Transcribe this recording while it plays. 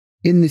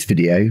In this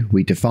video,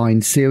 we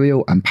define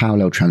serial and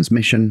parallel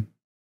transmission,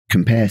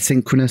 compare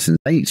synchronous and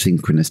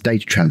asynchronous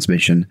data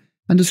transmission,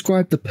 and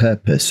describe the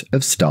purpose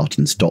of start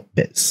and stop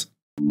bits.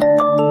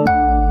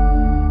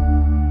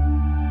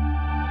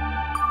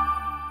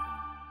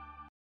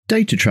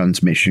 Data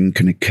transmission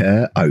can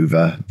occur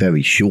over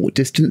very short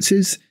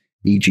distances,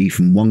 e.g.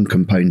 from one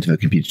component of a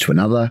computer to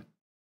another,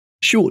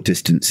 short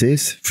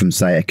distances from,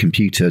 say, a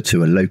computer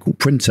to a local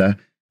printer,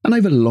 and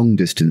over long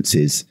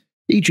distances,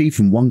 e.g.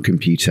 from one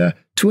computer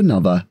to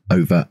another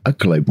over a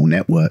global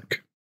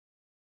network.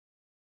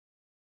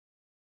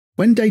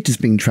 When data is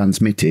being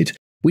transmitted,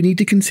 we need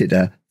to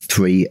consider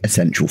three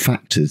essential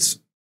factors.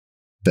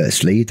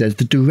 Firstly, there's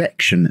the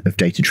direction of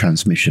data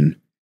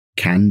transmission.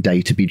 Can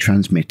data be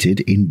transmitted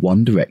in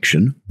one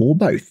direction or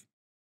both?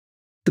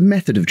 The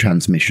method of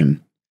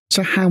transmission,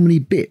 so how many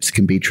bits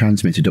can be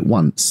transmitted at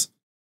once?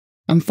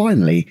 And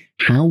finally,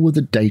 how will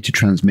the data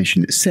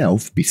transmission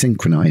itself be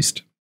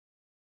synchronized?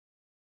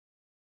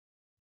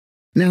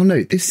 Now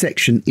note, this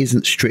section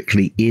isn't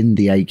strictly in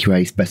the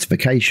AQA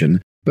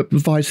specification, but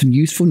provides some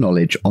useful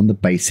knowledge on the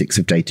basics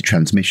of data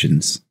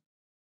transmissions.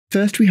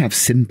 First, we have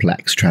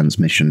Simplex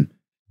transmission.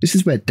 This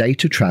is where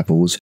data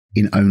travels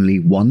in only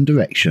one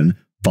direction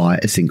via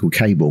a single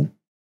cable.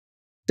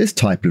 This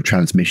type of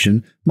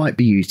transmission might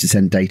be used to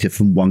send data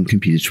from one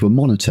computer to a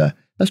monitor,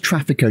 as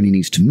traffic only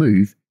needs to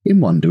move in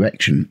one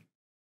direction.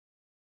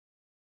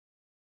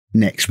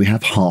 Next, we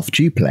have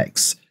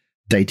half-duplex.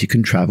 Data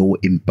can travel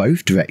in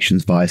both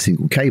directions via a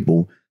single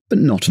cable, but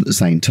not at the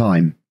same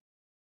time.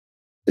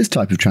 This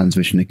type of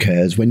transmission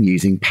occurs when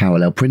using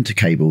parallel printer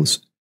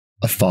cables.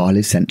 A file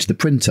is sent to the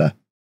printer,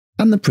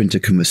 and the printer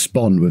can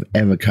respond with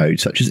error code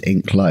such as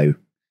ink low.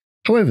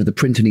 However, the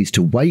printer needs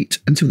to wait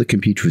until the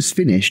computer is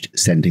finished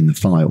sending the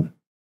file.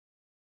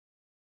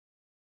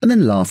 And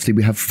then lastly,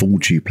 we have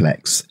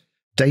full-duplex.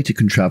 Data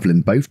can travel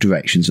in both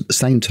directions at the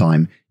same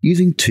time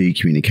using two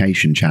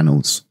communication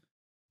channels.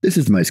 This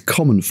is the most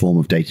common form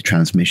of data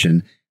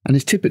transmission and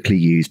is typically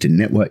used in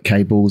network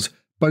cables,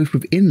 both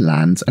within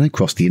LANs and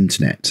across the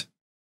internet.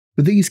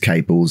 With these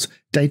cables,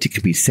 data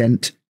can be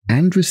sent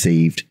and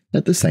received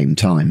at the same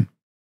time.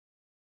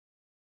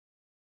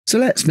 So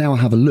let's now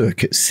have a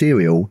look at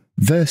serial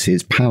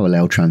versus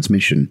parallel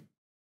transmission.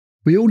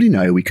 We already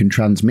know we can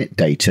transmit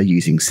data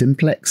using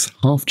simplex,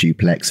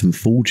 half-duplex and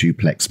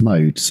full-duplex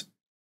modes.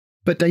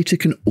 But data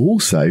can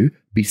also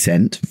be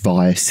sent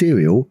via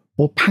serial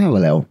or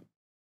parallel.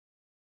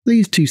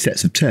 These two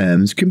sets of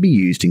terms can be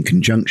used in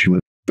conjunction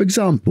with, for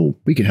example,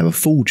 we could have a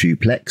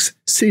full-duplex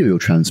serial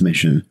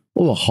transmission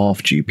or a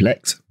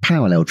half-duplex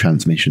parallel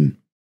transmission.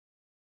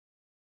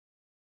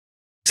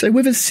 So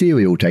with a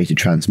serial data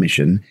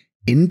transmission,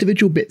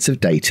 individual bits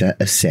of data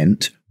are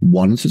sent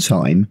one at a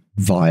time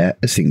via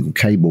a single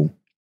cable.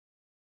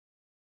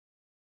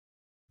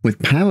 With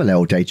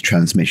parallel data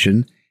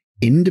transmission,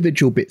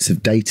 individual bits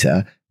of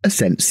data are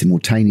sent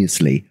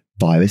simultaneously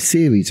via a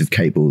series of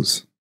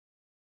cables.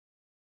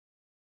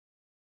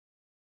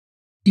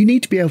 You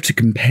need to be able to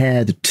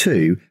compare the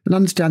two and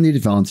understand the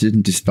advantages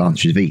and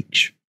disadvantages of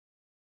each.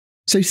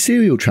 So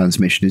serial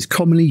transmission is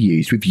commonly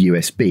used with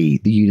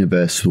USB, the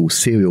Universal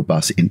Serial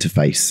Bus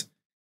Interface.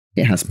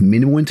 It has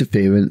minimal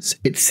interference,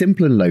 it's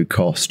simple and low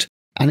cost,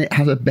 and it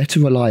has a better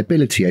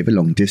reliability over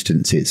long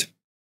distances.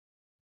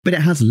 But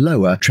it has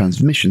lower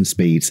transmission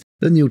speeds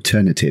than the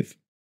alternative.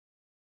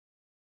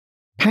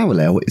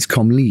 Parallel is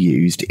commonly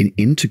used in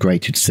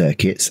integrated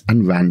circuits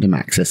and random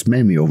access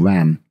memory or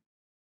RAM.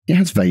 It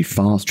has very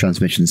fast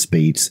transmission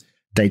speeds,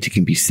 data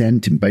can be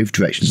sent in both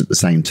directions at the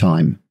same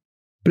time,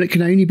 but it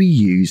can only be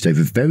used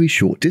over very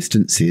short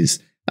distances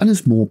and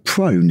is more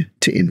prone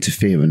to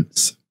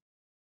interference.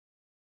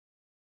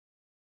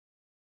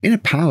 In a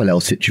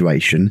parallel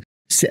situation,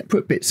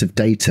 separate bits of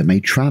data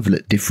may travel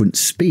at different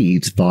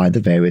speeds via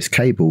the various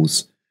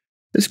cables.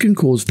 This can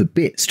cause the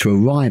bits to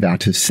arrive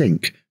out of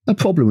sync, a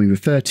problem we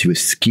refer to as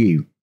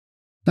skew.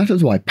 That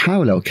is why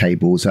parallel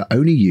cables are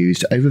only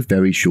used over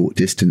very short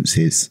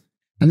distances,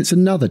 and it's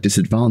another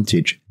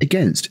disadvantage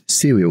against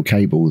serial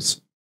cables.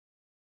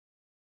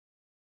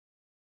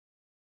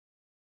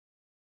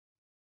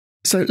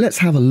 So let's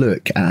have a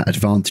look at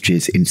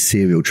advantages in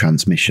serial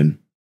transmission.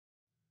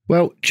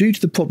 Well, due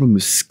to the problem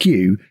of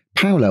skew,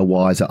 parallel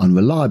wires are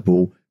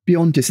unreliable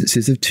beyond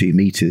distances of 2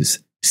 meters.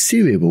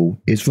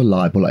 Serial is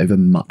reliable over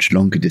much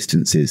longer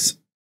distances.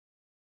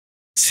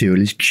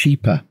 Serial is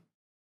cheaper.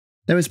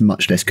 There is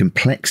much less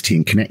complexity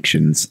in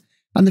connections,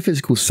 and the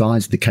physical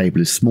size of the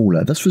cable is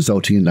smaller, thus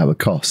resulting in lower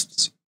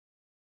costs.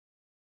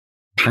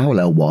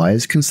 Parallel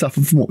wires can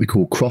suffer from what we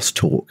call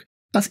crosstalk,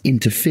 that's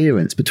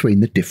interference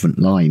between the different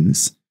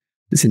lines.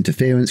 This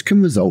interference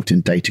can result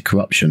in data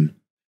corruption.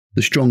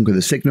 The stronger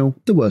the signal,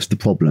 the worse the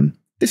problem.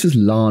 This is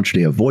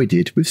largely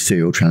avoided with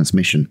serial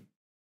transmission.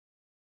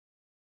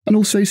 And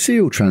also,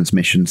 serial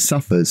transmission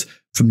suffers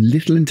from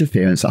little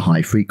interference at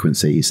high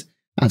frequencies.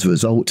 As a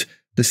result,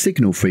 the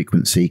signal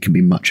frequency can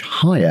be much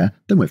higher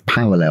than with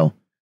parallel.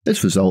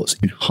 This results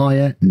in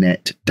higher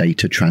net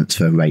data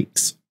transfer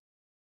rates.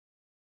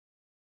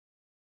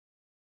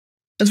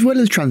 As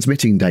well as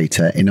transmitting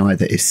data in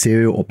either a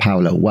serial or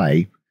parallel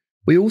way,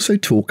 we also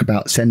talk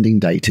about sending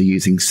data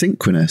using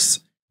synchronous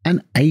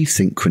and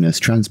asynchronous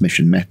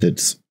transmission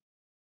methods.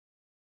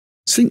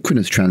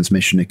 Synchronous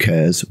transmission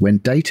occurs when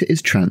data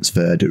is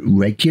transferred at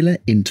regular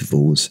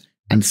intervals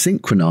and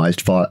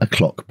synchronized via a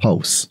clock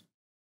pulse.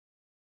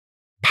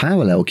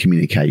 Parallel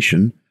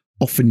communication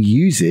often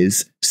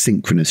uses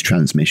synchronous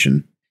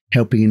transmission,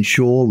 helping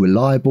ensure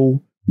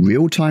reliable,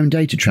 real-time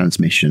data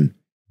transmission,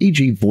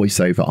 e.g. voice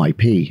over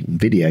IP and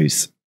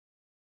videos.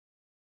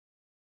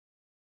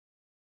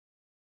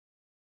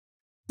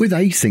 With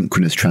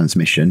asynchronous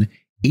transmission,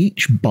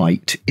 each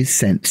byte is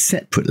sent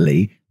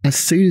separately as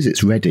soon as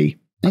it's ready,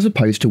 as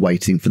opposed to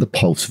waiting for the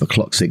pulse of a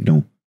clock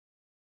signal.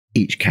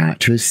 Each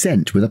character is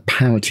sent with a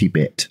parity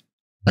bit,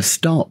 a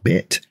start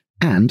bit,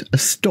 and a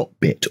stop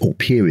bit or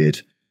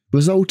period,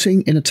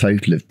 resulting in a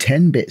total of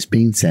 10 bits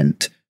being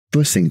sent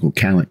for a single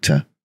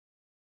character.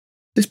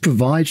 This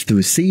provides the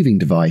receiving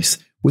device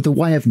with a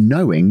way of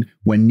knowing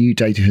when new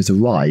data has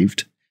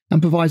arrived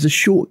and provides a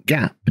short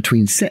gap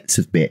between sets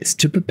of bits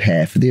to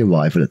prepare for the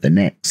arrival of the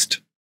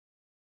next.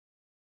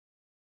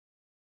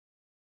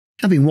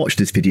 Having watched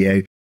this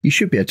video, you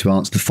should be able to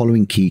answer the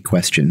following key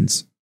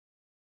questions.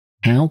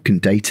 How can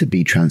data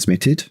be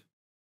transmitted?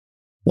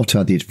 What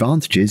are the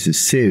advantages of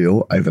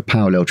serial over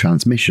parallel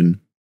transmission?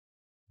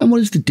 And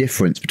what is the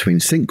difference between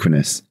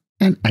synchronous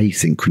and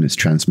asynchronous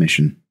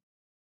transmission?